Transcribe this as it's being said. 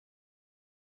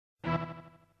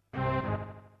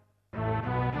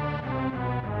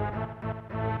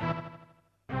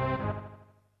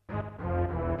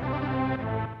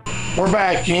We're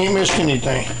back. You ain't missed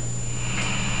anything.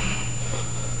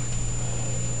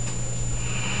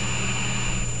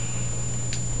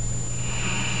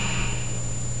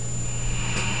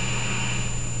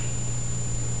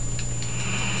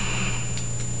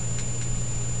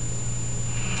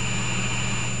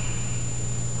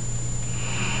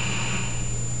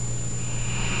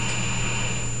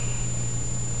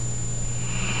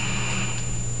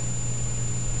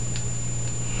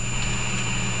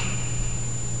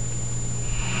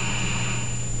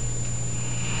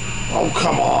 Oh,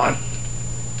 come on.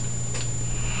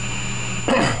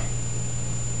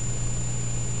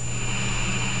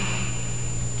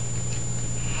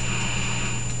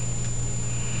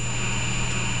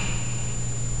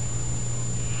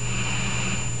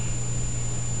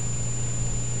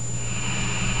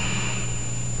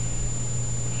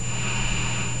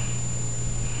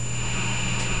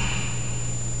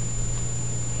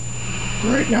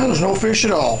 Right now, there's no fish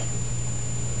at all.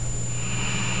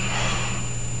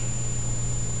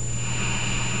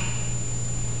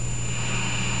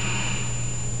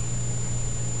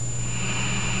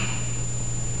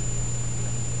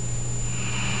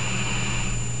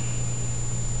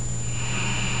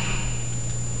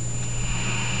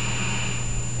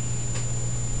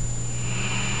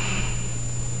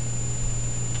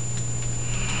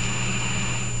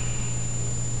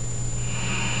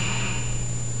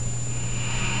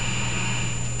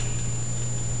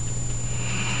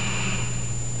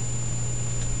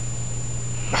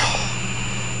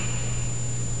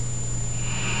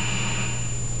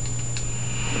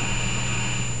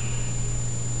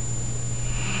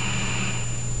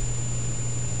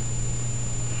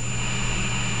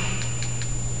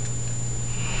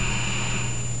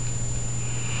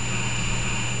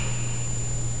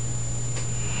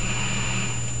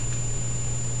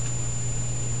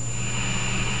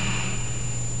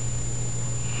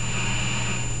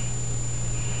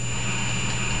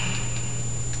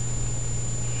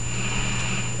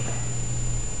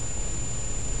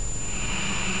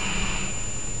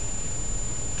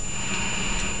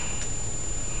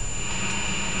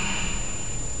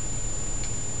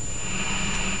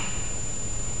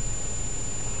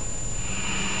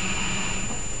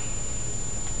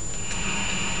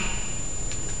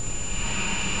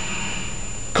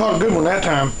 Caught a good one that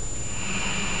time.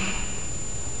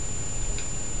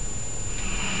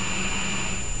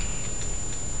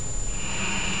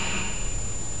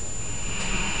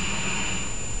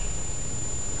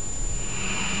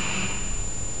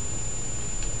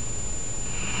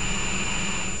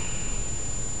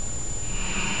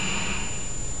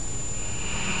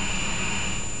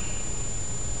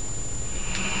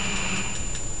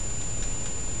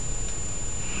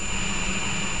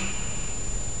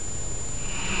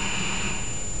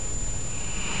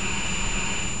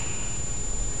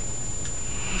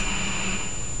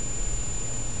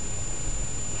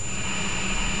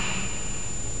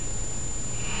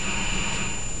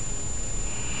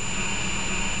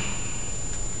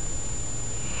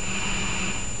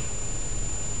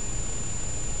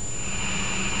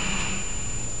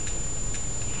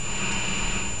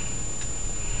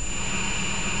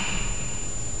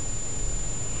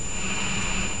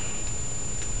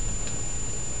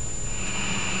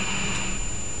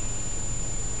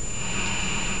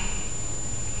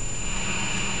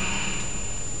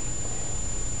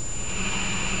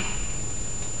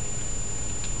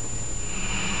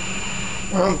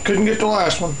 Couldn't get the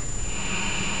last one.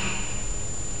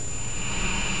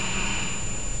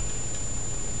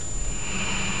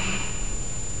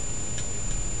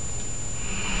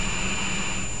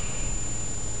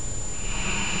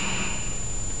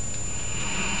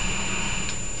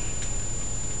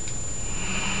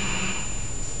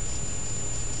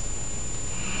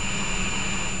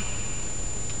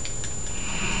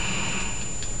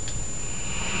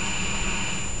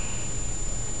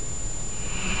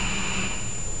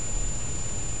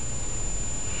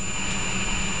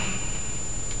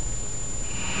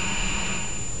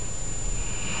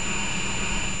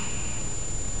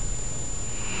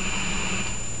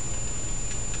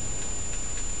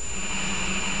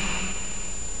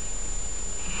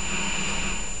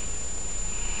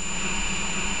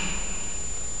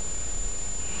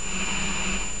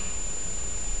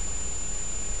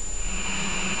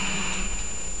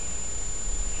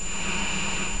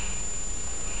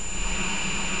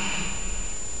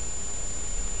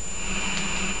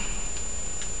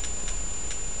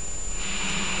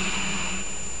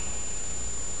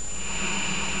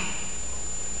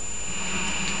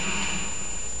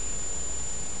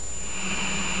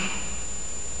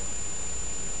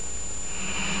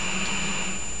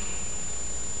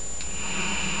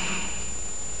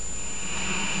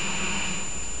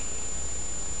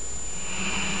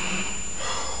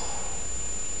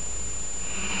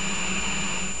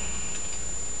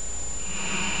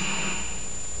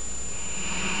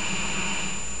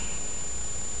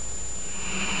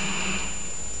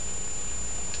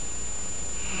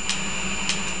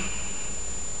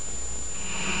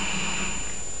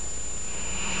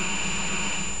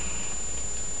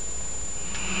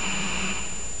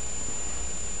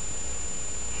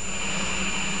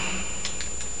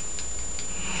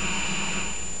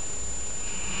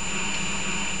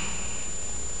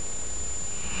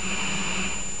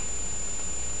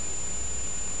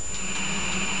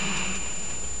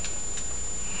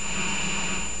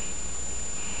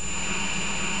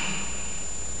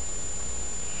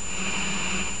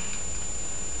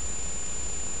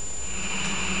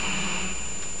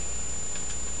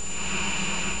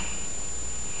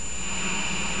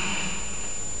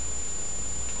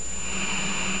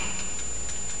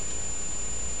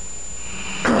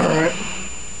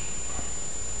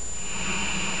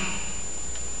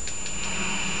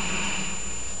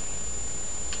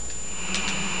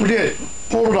 We did it.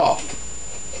 Pulled it off.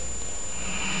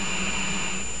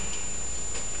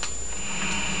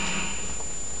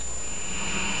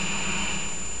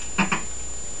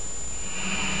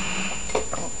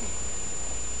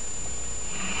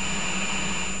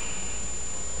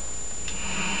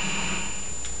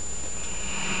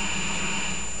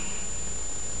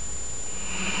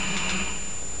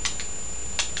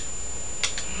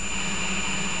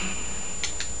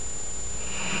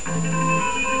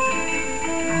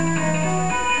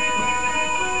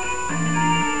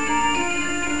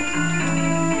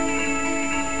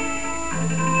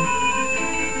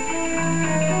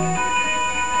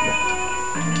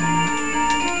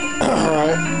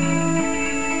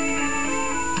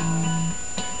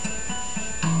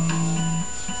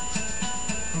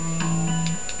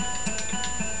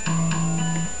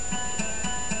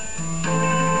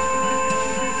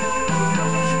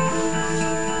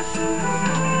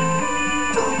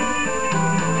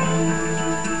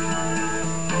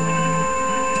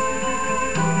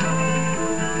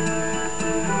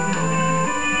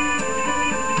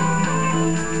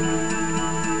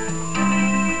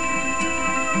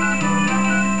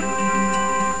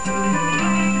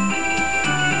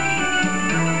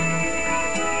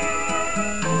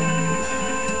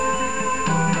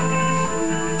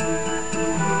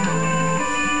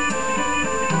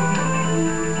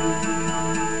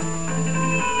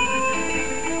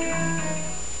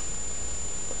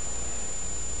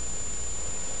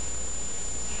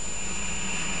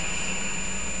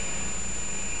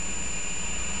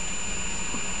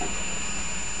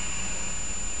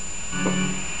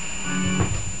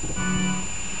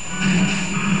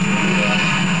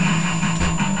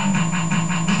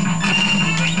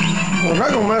 They're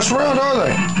not gonna mess around, are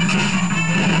they?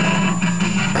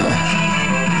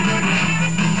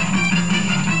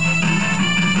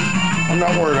 I'm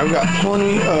not worried. I've got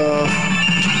plenty of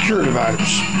curative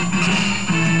items.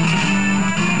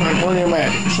 I have plenty of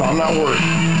magic, so I'm not worried.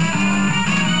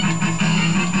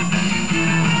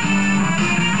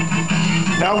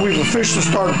 Now we've officially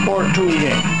started part 2 of the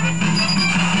game.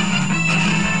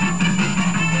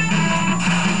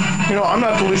 You know, I'm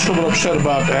not the least little upset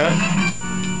about that.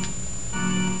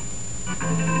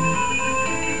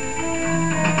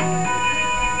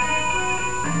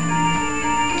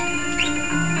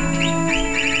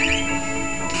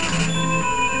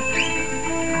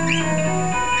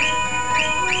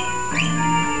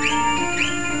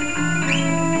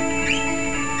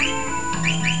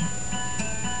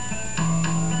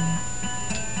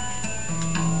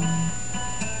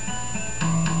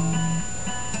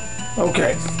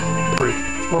 Okay,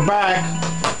 we're back.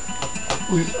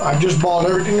 I just bought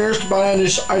everything there is to buy in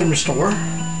this item store.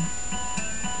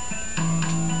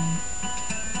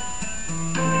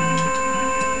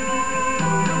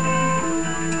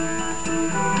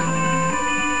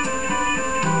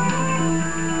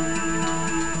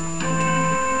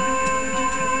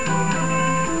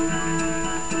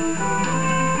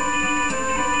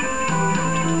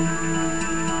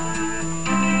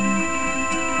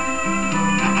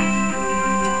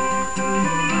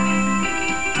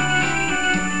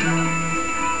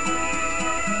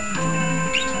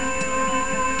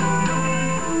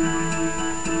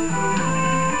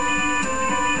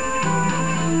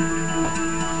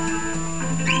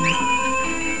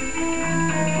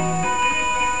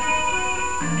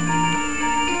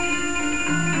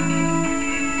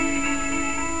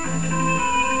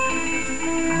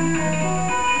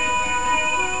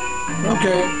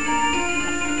 Okay.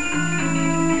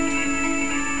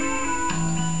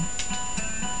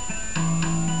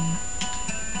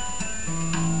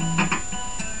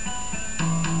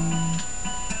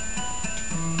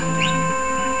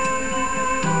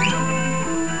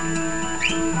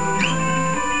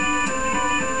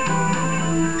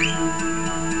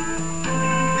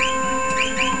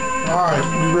 Alright,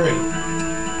 we ready.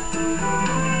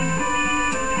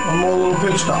 One more little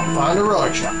pit stop. Find a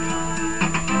relic shop.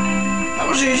 That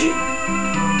was easy.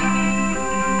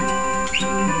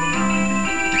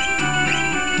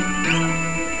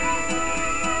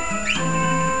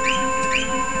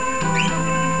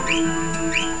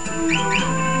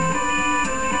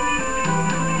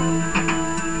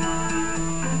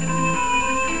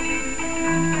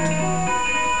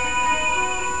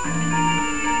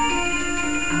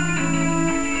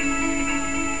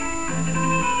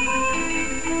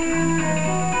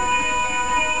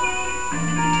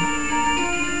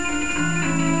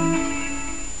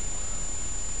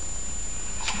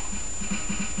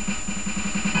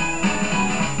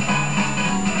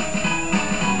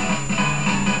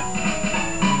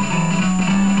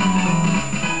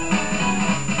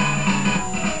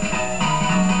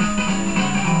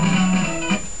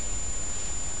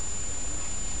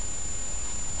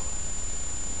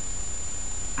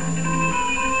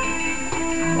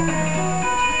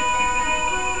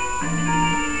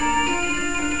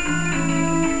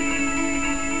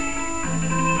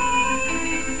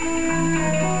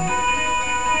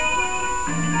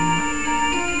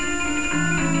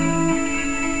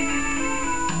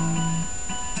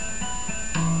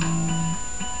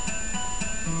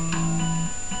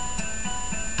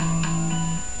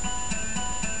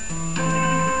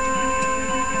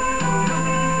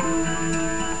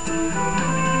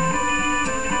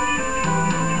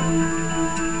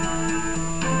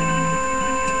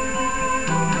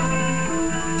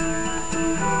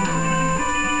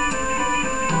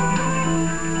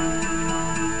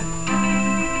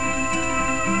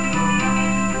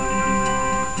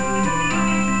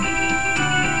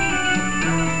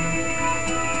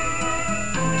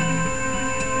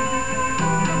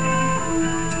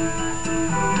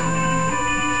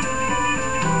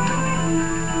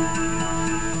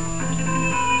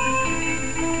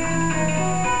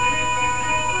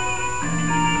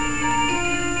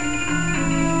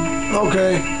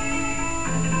 Okay.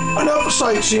 Enough of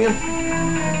sightseeing.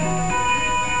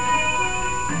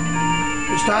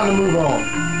 It's time to move on.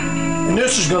 And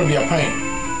this is going to be a pain.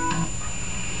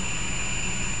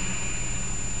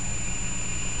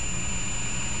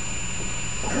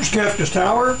 There's Kefka's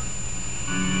Tower.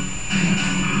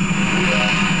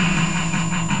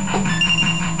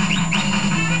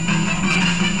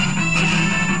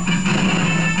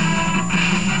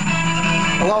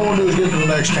 All I want to do is get to the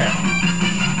next town.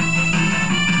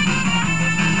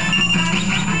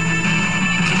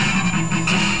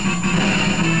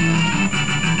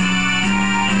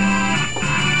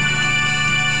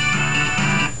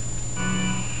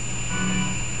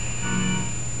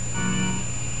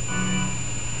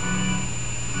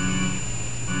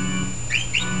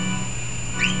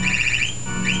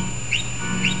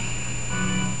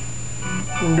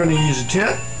 I'm going to use a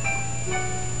tent,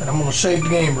 and I'm going to save the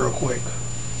game real quick.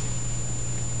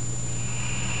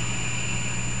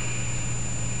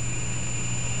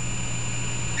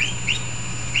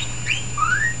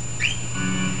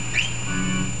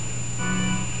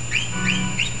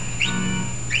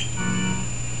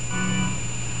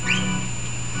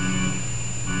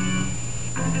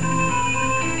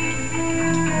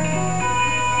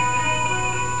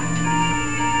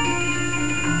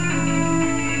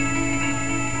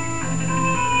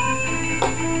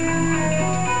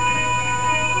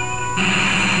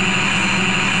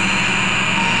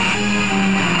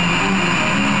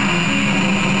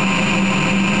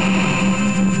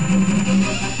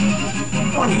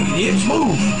 Idiots,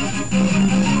 move!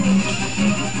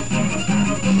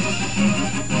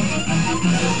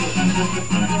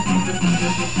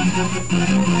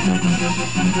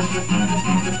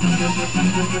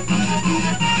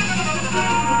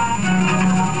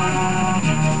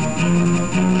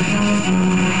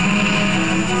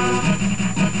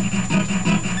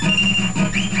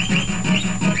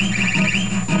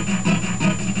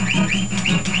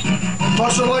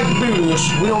 Plus, I like to do this.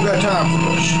 We don't got time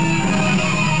for this.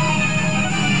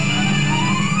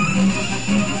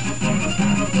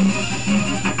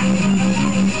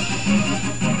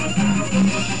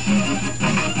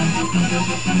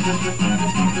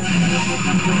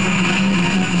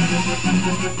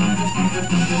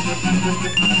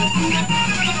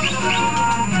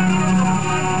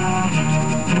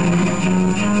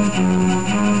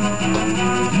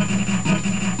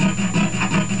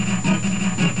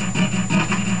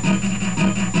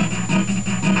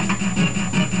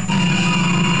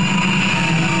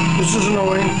 This is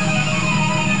annoying.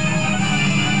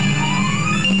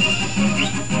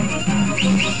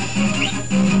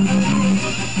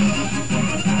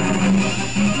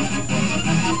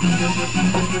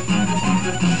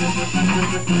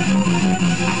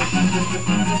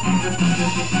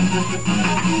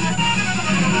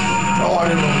 Oh, I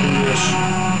didn't want to do this.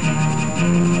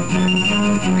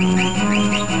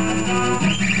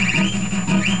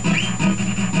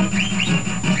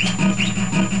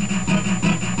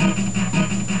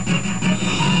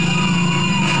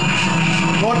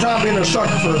 One time being a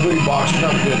sucker for a booty box is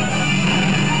not good.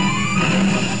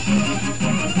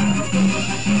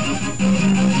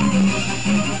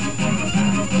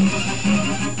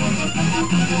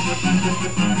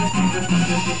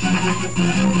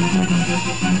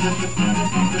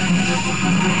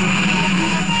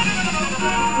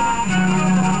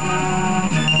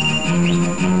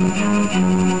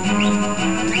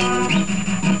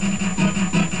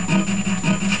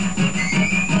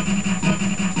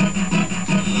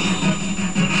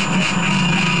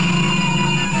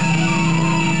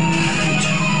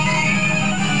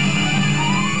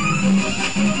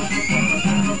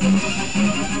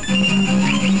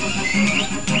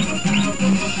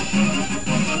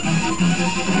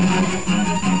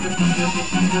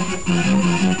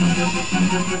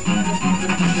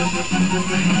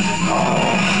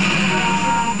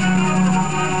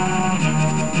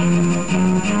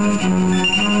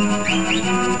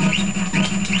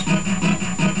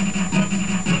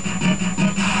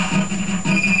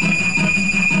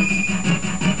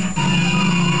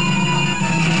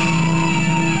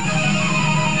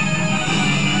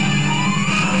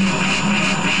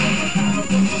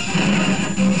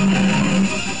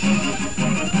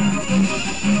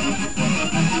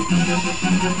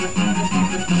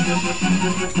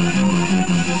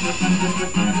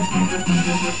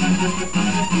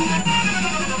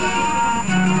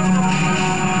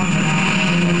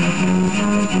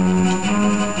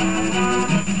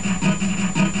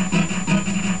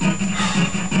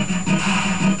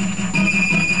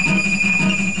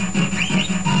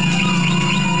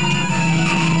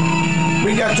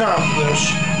 We got time for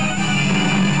this.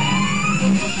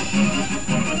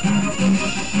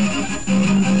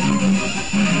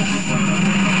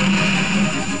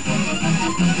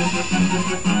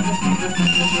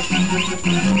 If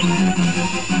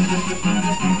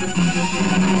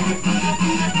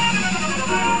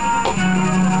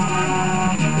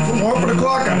it weren't for the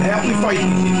clock, I'd happily fight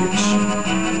these idiots.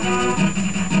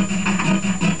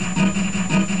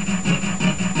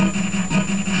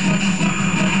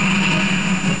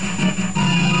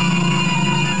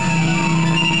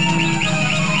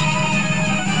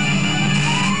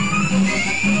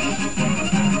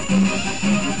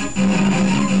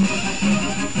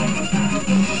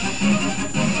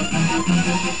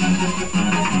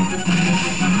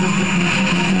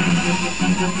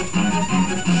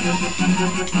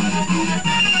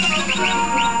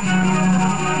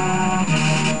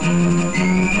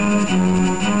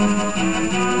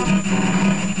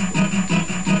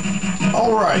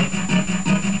 All right.